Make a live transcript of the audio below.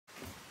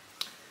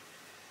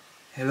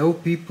Hello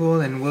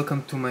people, and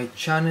welcome to my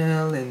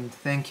channel, and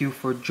thank you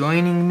for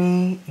joining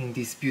me in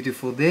this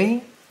beautiful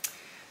day.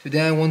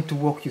 Today I want to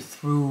walk you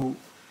through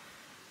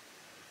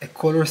a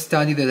color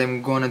study that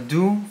I'm gonna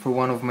do for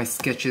one of my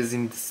sketches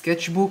in the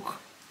sketchbook.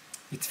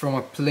 It's from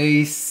a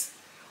place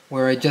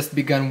where I just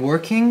began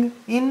working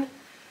in,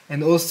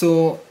 and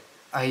also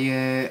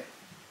I'm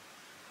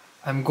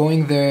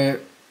going there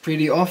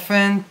pretty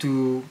often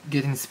to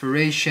get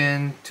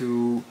inspiration,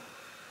 to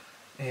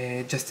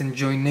just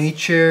enjoy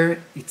nature.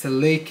 It's a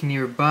lake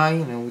nearby,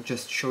 and I will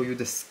just show you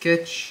the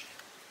sketch.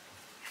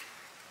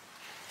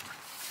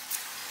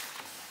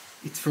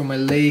 It's from a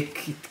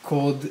lake, it's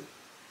called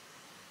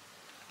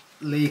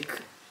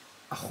Lake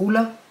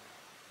Ahula,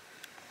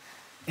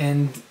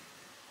 and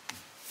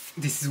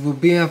this will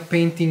be a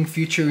painting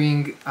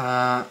featuring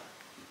a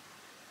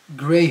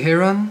gray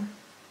heron,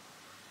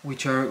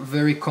 which are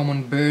very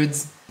common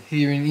birds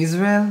here in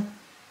Israel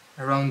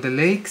around the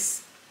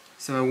lakes.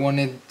 So I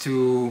wanted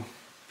to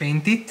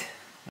paint it.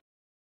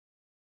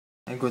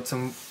 I got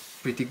some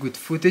pretty good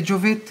footage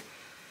of it,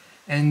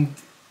 and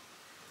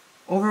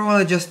overall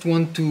I just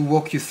want to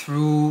walk you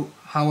through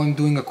how I'm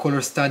doing a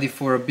color study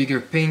for a bigger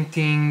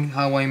painting,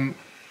 how I'm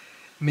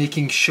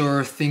making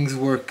sure things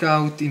work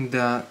out in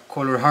the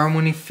color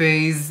harmony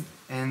phase.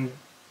 And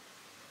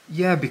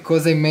yeah,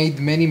 because I made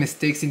many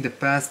mistakes in the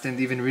past and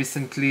even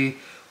recently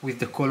with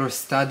the color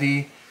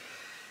study,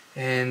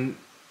 and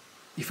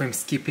if I'm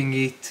skipping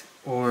it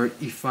or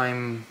if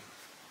I'm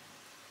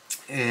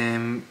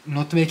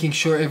not making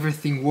sure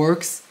everything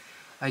works,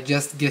 I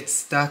just get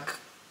stuck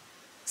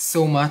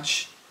so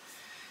much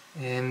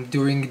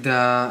during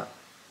the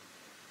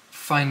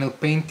final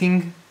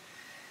painting,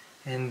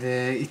 and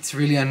it's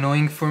really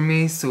annoying for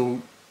me.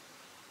 So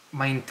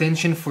my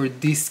intention for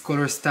this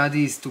color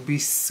study is to be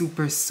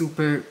super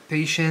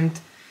patient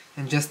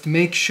and just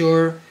make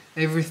sure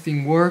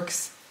everything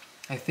works.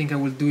 I think I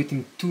will do it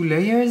in 2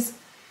 layers.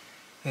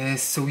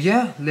 So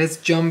yeah, let's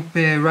jump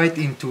right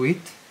into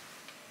it.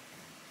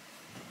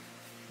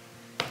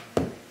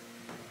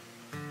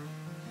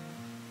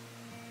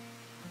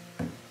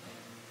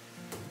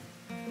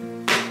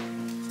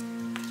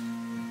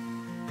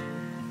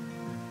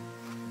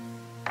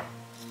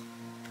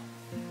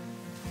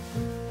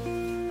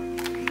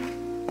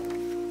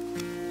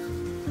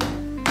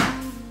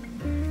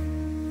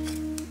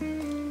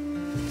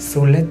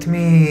 So let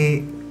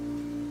me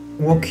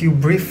walk you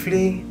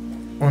briefly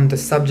on the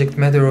subject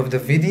matter of the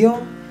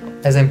video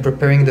as I'm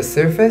preparing the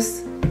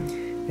surface.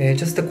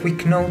 Just a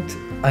quick note,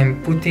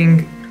 I'm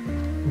putting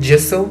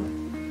gesso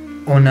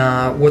on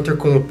a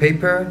watercolor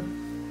paper,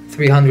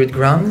 300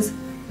 grams,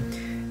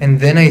 and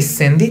then I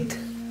sand it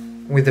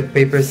with a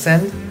paper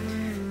sand,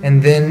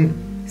 and then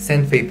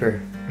sandpaper,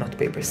 not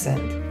paper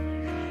sand.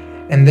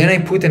 And then I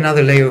put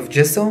another layer of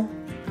gesso,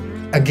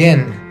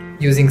 again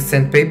using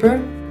sandpaper,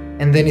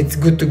 and then it's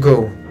good to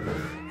go.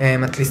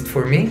 At least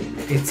for me,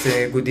 it's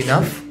good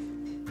enough.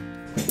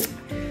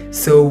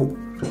 So,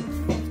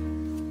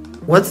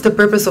 what's the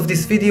purpose of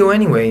this video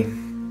anyway?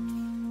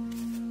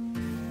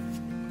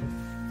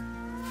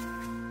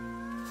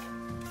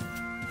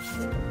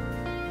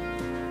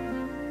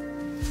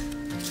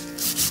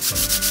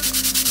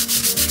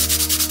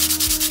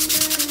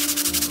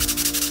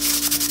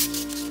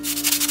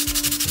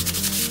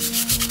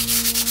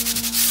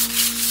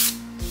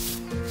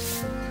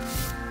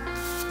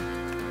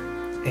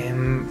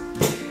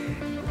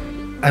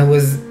 I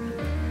was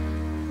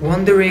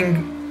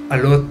wondering a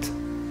lot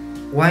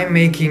why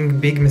making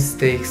big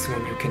mistakes when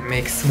you can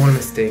make small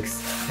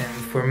mistakes, and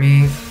for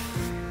me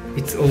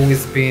it's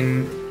always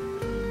been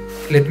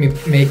let me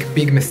make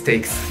big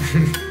mistakes.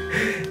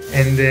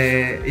 And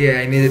yeah,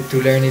 I needed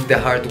to learn it the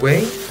hard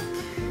way.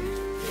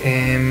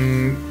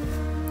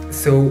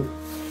 So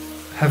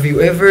have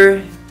you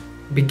ever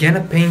began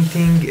a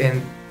painting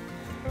and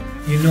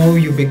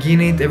you begin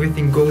it,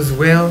 everything goes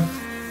well,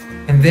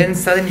 and then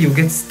suddenly you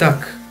get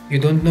stuck? You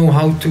don't know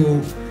how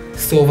to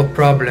solve a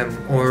problem,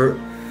 or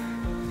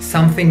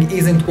something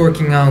isn't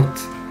working out,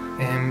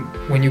 and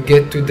when you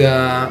get to the,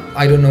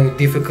 I don't know,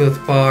 difficult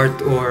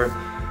part or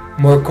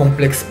more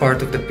complex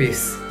part of the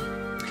piece.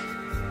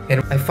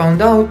 And what I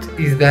found out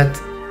is that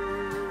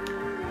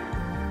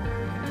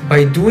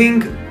by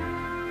doing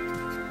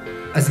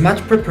as much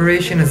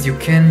preparation as you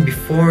can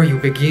before you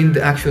begin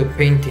the actual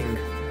painting,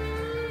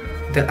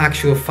 the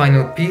actual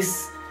final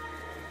piece,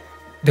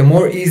 the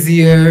more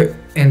easier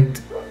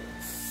and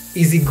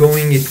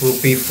easygoing it will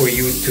be for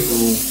you to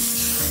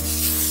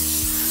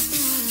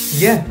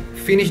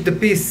finish the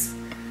piece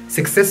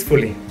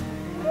successfully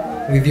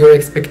with your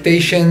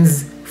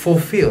expectations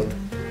fulfilled.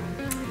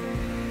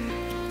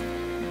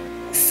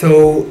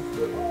 So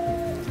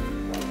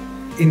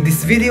in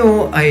this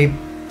video I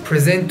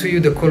present to you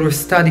the color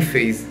study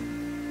phase,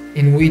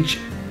 in which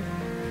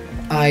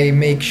I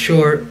make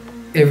sure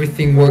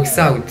everything works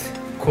out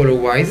color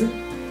wise,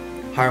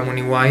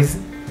 harmony wise.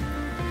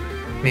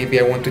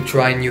 Maybe I want to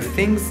try new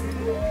things,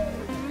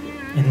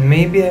 and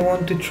maybe I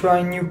want to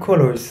try new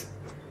colors.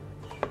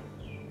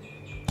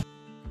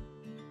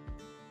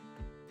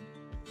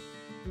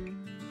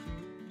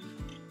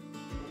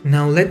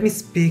 Now let me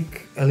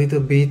speak a little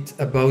bit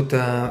about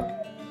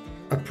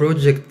a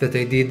project that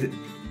I did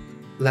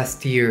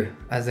last year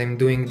as I'm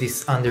doing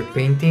this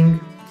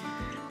underpainting.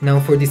 Now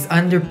for this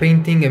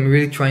underpainting, I'm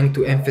really trying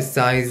to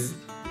emphasize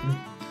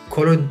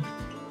color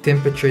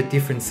temperature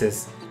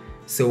differences.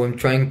 So I'm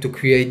trying to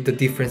create the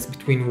difference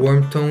between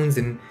warm tones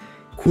and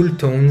cool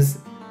tones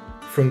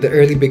from the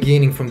early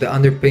beginning, from the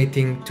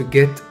underpainting, to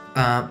get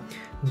a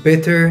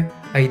better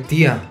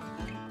idea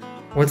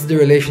what's the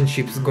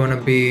relationships gonna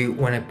be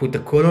when I put the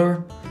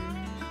color.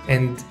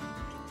 And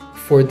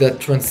for the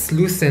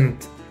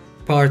translucent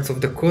parts of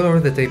the color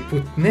that I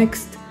put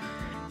next,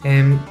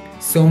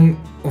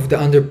 some of the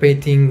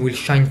underpainting will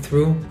shine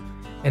through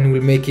and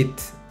will make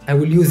it, I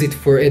will use it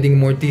for adding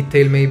more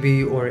detail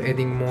maybe, or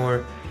adding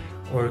more,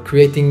 or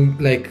creating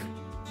like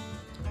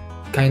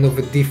kind of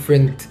a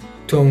different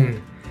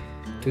tone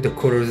to the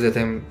colors that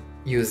I'm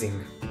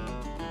using.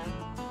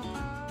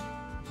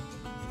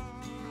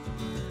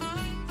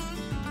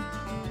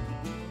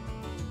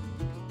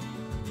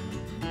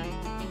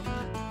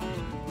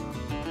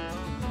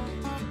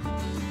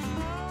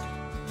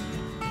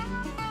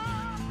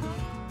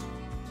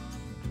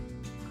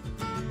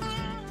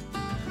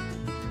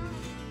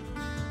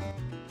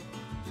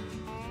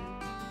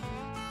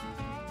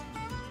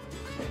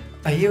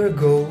 A year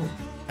ago,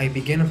 I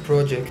began a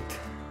project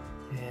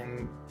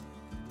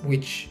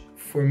which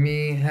for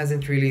me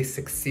hasn't really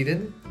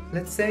succeeded,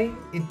 let's say.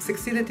 It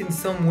succeeded in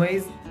some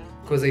ways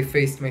because I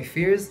faced my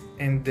fears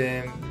and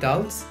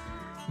doubts,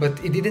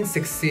 but it didn't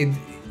succeed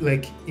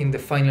like in the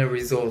final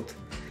result.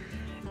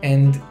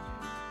 And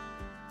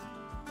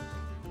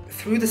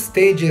through the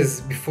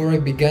stages before I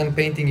began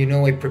painting, you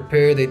know, I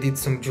prepared, I did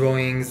some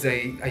drawings,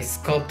 I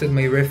sculpted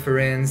my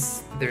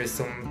reference. There's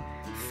some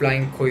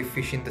flying koi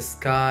fish in the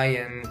sky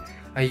and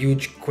a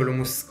huge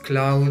columbus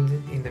cloud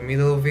in the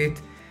middle of it.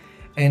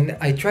 And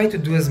I tried to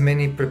do as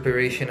many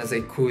preparation as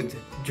I could,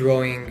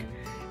 drawing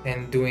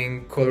and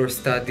doing color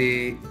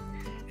study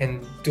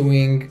and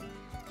doing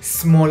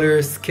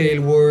smaller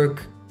scale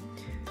work.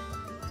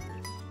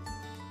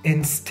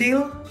 And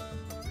still,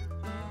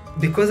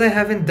 because I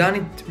haven't done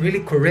it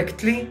really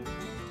correctly,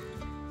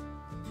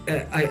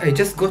 I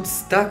just got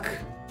stuck.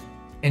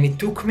 And it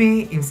took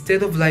me,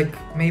 instead of like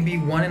maybe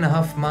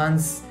 1.5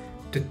 months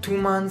to 2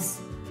 months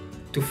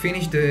to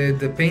finish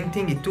the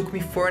painting, it took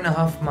me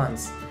 4.5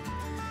 months.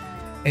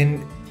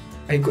 And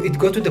it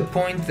got to the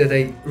point that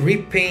I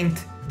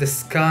repaint the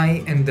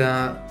sky and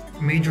the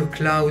major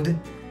cloud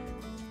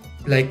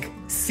like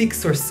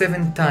 6 or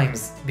 7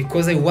 times,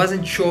 because I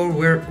wasn't sure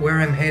where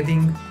I'm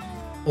heading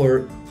or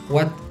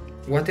what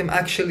I'm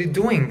actually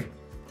doing.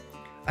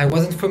 I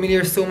wasn't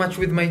familiar so much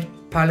with my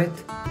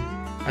palette.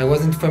 I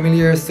wasn't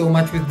familiar so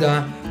much with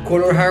the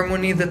color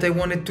harmony that I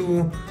wanted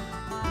to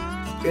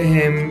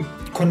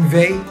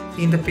convey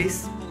in the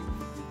piece.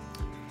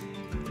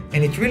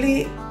 And it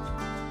really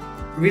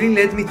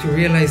led me to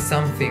realize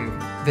something,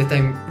 that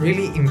I'm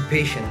really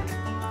impatient.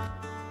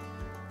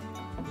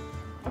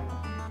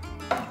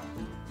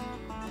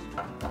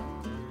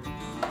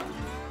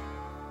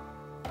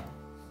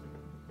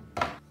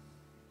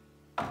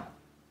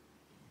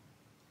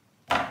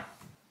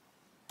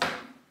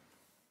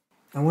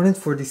 I wanted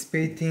for this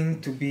painting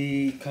to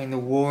be kind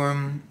of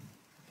warm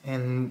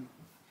and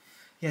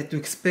yeah, to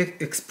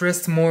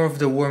express more of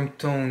the warm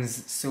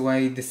tones. So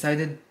I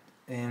decided,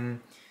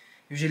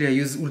 usually I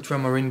use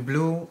ultramarine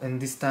blue,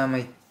 and this time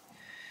I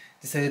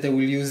decided I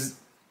will use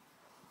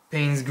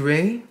Payne's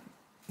Gray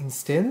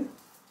instead.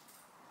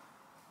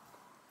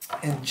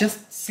 And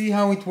just see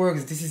how it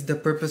works. This is the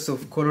purpose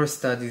of color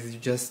studies, you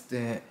just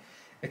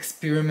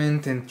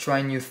experiment and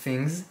try new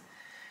things.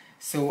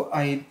 So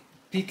I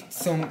picked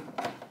some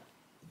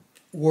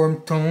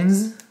warm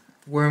tones,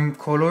 warm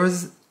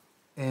colors,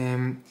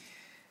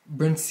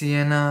 burnt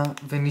sienna,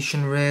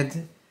 Venetian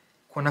red,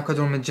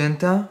 quinacridone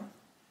magenta,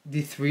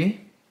 D3,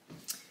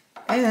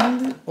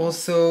 and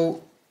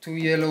also 2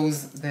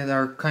 yellows that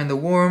are kind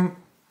of warm,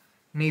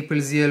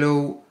 Naples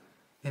yellow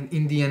and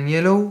Indian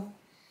yellow.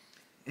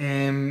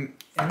 And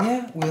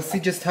yeah, we'll see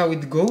just how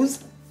it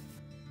goes.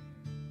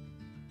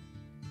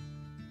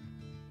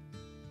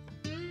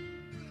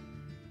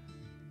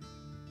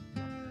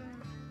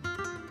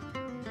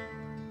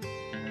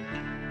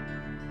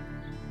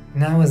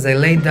 Now as I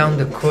lay down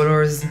the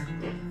colors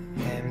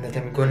that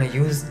I'm gonna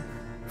use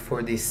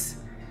for this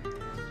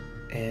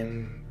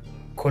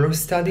color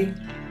study,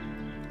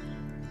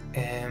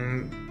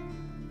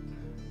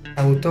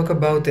 I will talk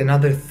about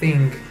another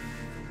thing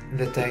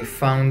that I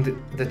found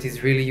that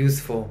is really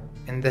useful,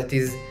 and that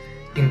is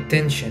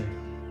intention.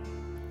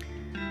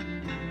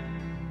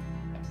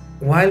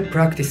 While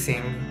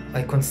practicing,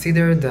 I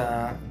consider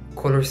the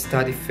color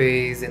study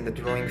phase and the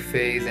drawing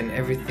phase and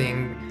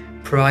everything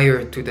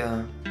prior to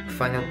the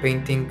final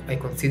painting. I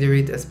consider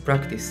it as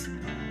practice.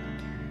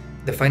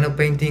 The final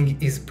painting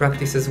is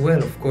practice as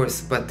well, of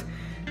course, but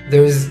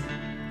there's,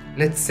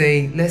 let's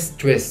say, less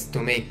stress to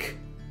make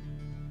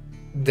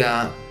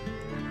the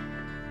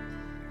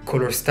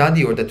color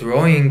study or the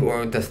drawing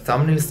or the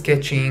thumbnail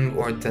sketching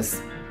or the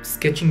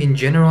sketching in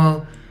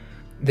general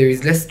there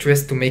is less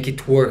stress to make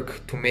it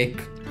work, to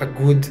make a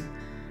good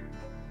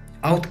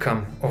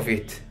outcome of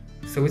it.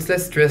 So it's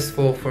less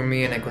stressful for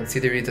me, and I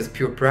consider it as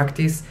pure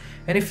practice.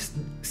 And if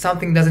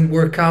something doesn't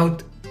work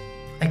out,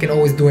 I can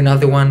always do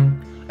another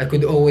one. I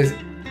could always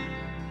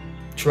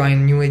try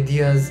new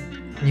ideas,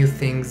 new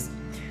things.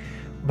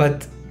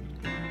 But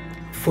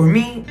for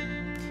me,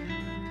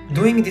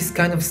 doing this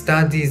kind of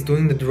studies,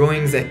 doing the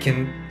drawings,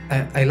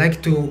 I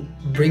like to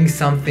bring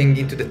something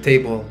into the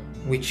table,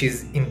 which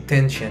is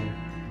intention.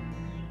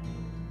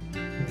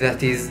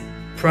 That is,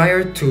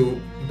 prior to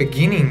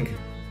beginning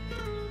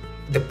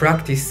the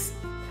practice,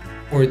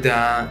 or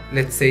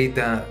let's say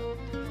the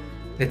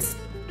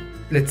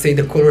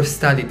color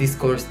study, this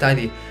color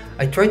study,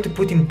 I try to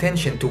put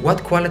intention to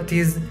what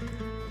qualities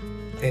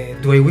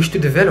do I wish to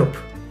develop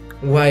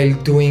while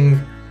doing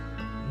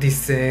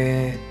this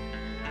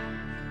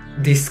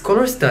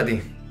color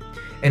study.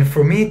 And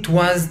for me it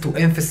was to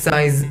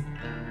emphasize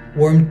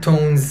warm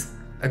tones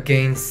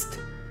against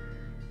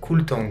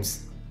cool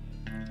tones.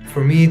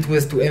 For me it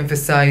was to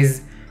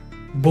emphasize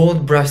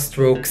bold brush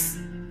strokes,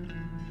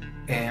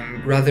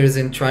 rather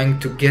than trying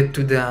to get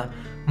to the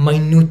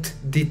minute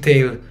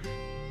detail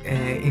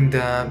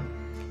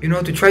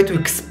to try to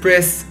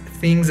express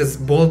things as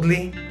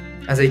boldly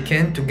as I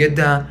can, to get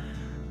the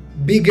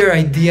bigger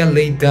idea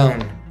laid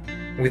down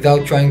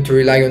without trying to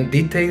rely on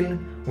detail,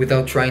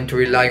 without trying to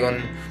rely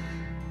on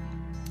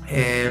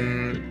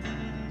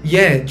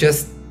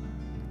just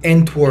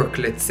end work,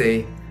 let's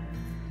say.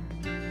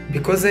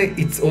 Because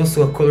it's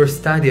also a color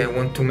study, I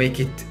want to make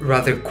it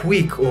rather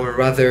quick or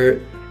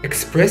rather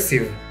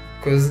expressive,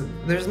 because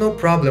there's no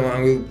problem.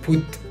 I will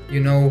put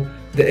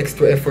the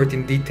extra effort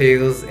in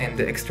details and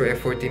the extra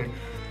effort in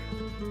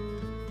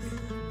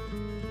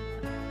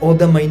all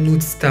the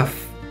minute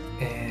stuff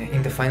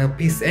in the final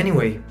piece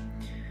anyway.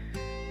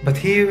 But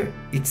here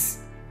it's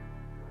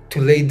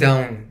to lay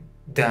down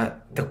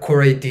the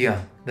core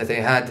idea that I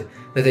had,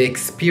 that I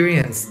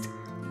experienced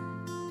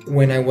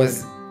when I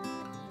was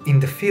in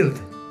the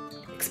field,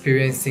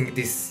 experiencing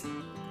this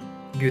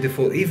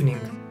beautiful evening.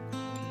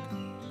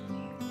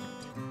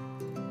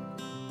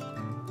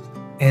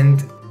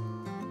 And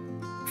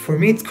for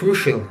me it's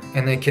crucial,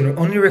 and I can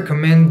only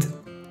recommend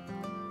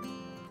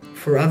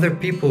for other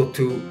people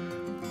to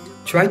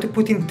try to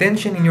put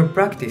intention in your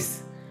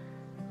practice.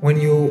 When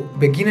you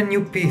begin a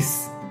new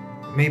piece,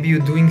 maybe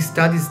you're doing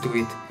studies to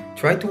it,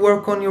 try to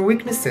work on your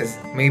weaknesses.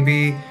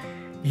 Maybe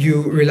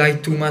you rely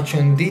too much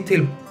on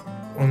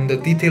the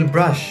detail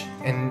brush,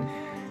 and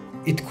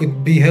it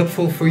could be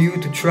helpful for you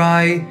to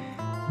try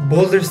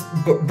bolder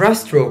brush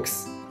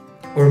strokes.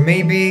 Or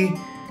maybe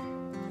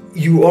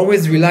you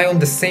always rely on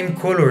the same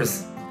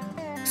colors,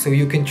 so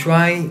you can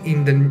try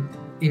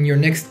in your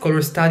next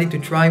color study to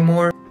try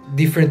more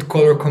different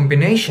color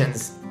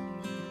combinations,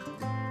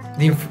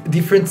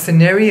 different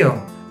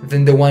scenario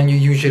than the one you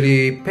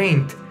usually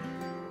paint.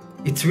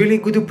 It's really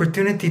good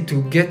opportunity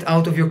to get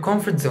out of your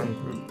comfort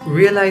zone.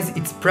 Realize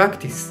it's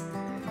practice.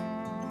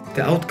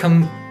 The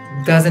outcome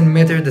doesn't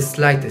matter the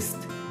slightest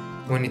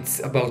when it's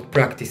about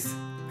practice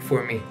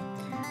for me.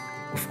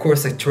 Of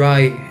course I try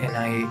and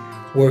I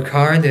work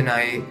hard and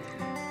I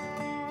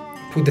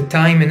put the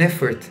time and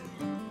effort,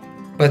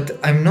 but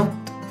I'm not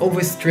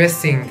always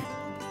stressing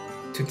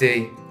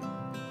today.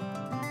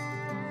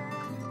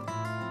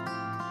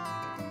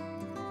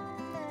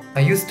 I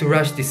used to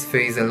rush this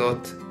phase a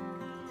lot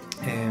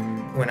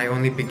when I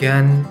only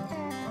began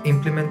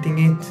implementing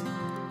it,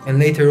 and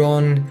later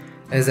on,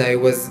 as I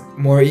was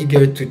more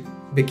eager to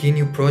begin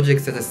new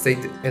projects, as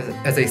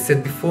I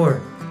said before.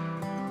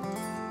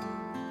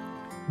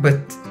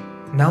 But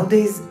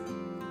nowadays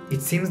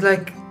it seems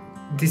like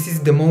this is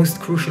the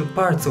most crucial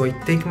part, so I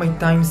take my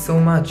time so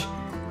much.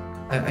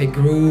 I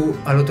grew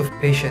a lot of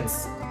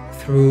patience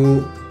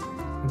through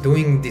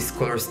doing these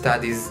color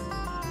studies.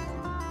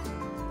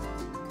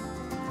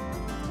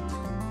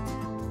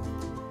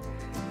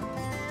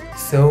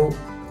 So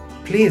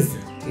please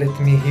let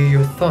me hear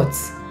your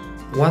thoughts.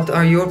 What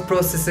are your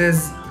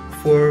processes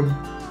for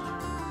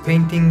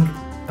painting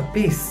a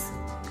piece,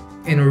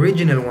 an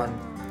original one?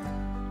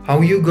 How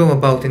you go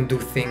about and do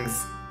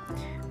things?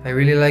 I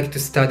really like to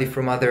study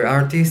from other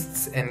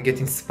artists and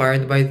get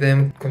inspired by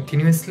them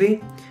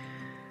continuously.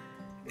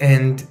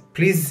 And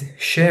please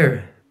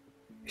share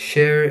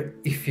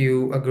if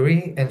you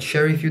agree, and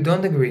share if you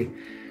don't agree,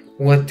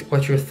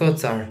 what your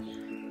thoughts are.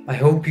 I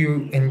hope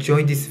you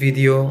enjoyed this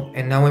video,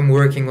 and now I'm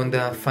working on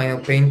the final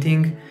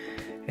painting,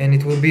 and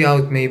it will be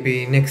out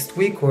maybe next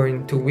week or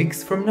in 2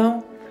 weeks from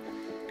now.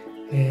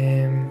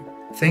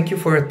 Thank you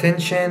for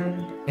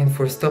attention and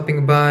for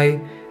stopping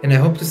by, and I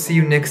hope to see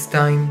you next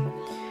time.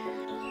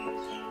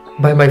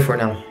 Bye bye for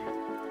now.